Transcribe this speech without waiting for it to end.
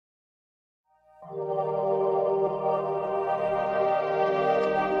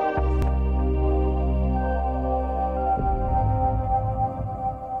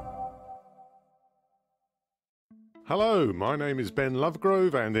Hello, my name is Ben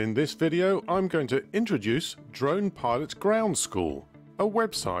Lovegrove, and in this video I'm going to introduce Drone Pilot Ground School, a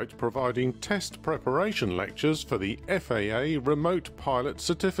website providing test preparation lectures for the FAA Remote Pilot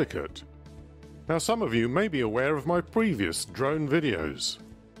Certificate. Now, some of you may be aware of my previous drone videos.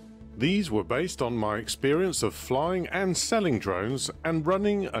 These were based on my experience of flying and selling drones and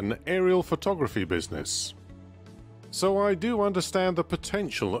running an aerial photography business. So I do understand the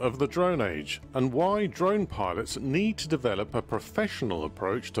potential of the drone age and why drone pilots need to develop a professional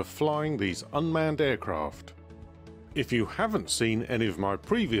approach to flying these unmanned aircraft. If you haven't seen any of my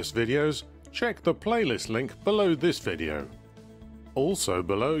previous videos, check the playlist link below this video. Also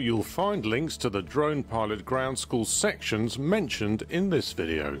below you'll find links to the Drone Pilot Ground School sections mentioned in this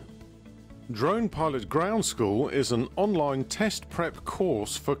video. Drone Pilot Ground School is an online test prep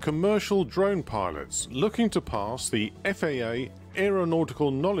course for commercial drone pilots looking to pass the FAA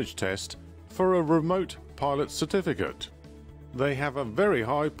Aeronautical Knowledge Test for a Remote Pilot Certificate. They have a very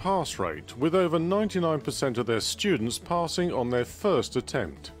high pass rate, with over 99% of their students passing on their first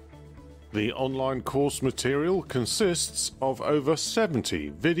attempt. The online course material consists of over 70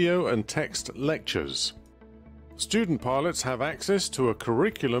 video and text lectures. Student pilots have access to a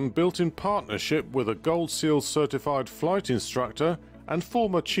curriculum built in partnership with a Gold Seal certified flight instructor and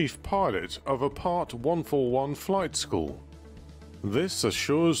former chief pilot of a Part 141 flight school. This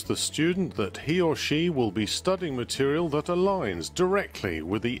assures the student that he or she will be studying material that aligns directly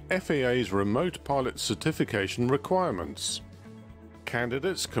with the FAA's Remote Pilot Certification requirements.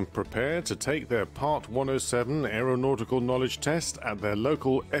 Candidates can prepare to take their Part 107 Aeronautical Knowledge Test at their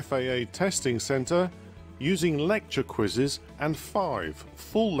local FAA testing center using lecture quizzes and 5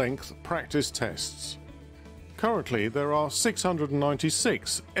 full-length practice tests. Currently, there are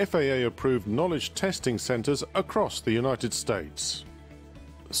 696 FAA-approved knowledge testing centers across the United States.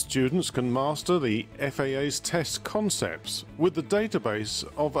 Students can master the FAA's test concepts with the database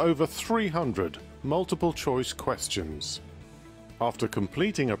of over 300 multiple-choice questions. After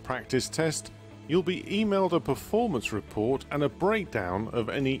completing a practice test, you'll be emailed a performance report and a breakdown of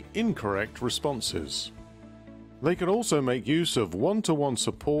any incorrect responses. They can also make use of one-to-one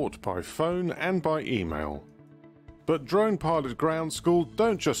support by phone and by email. But Drone Pilot Ground School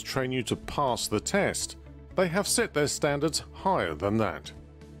don't just train you to pass the test, they have set their standards higher than that.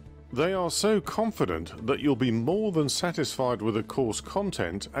 They are so confident that you'll be more than satisfied with the course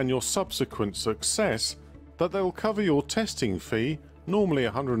content and your subsequent success that they'll cover your testing fee, normally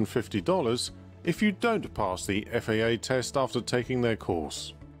 $150, if you don't pass the FAA test after taking their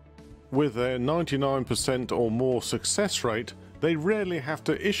course. With their 99% or more success rate, they rarely have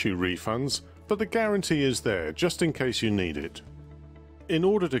to issue refunds, but the guarantee is there just in case you need it. In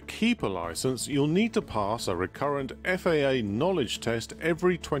order to keep a license, you'll need to pass a recurrent FAA knowledge test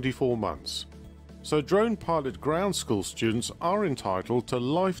every 24 months. So Drone Pilot Ground School students are entitled to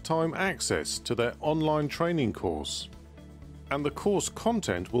lifetime access to their online training course. And the course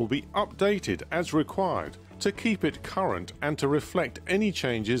content will be updated as required to keep it current and to reflect any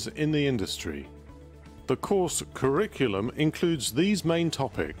changes in the industry. The course curriculum includes these main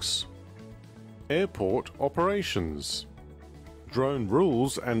topics: airport operations, drone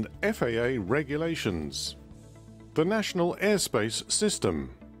rules and FAA regulations, the National Airspace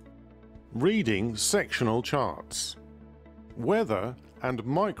System, reading sectional charts, weather and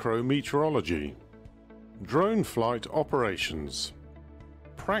micrometeorology, drone flight operations,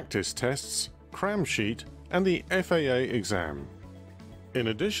 practice tests, Cram sheet and the FAA exam. In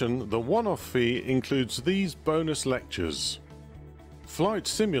addition, the one-off fee includes these bonus lectures: flight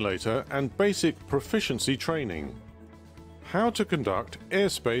simulator and basic proficiency training, how to conduct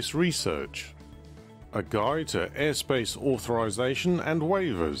airspace research, a guide to airspace authorization and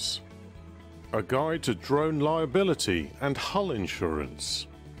waivers, a guide to drone liability and hull insurance,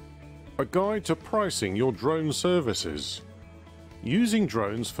 a guide to pricing your drone services, using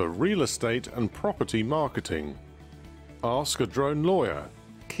drones for real estate and property marketing, ask a drone lawyer,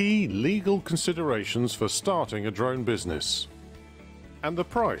 key legal considerations for starting a drone business. And the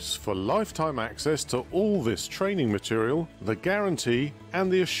price for lifetime access to all this training material, the guarantee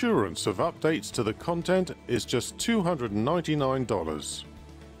and the assurance of updates to the content is just $299.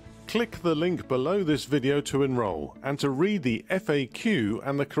 Click the link below this video to enroll and to read the FAQ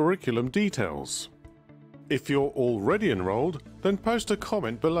and the curriculum details. If you're already enrolled, then post a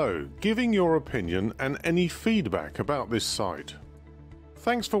comment below giving your opinion and any feedback about this site.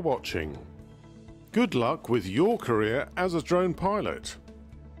 Thanks for watching. Good luck with your career as a drone pilot.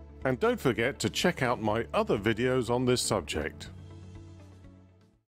 And don't forget to check out my other videos on this subject.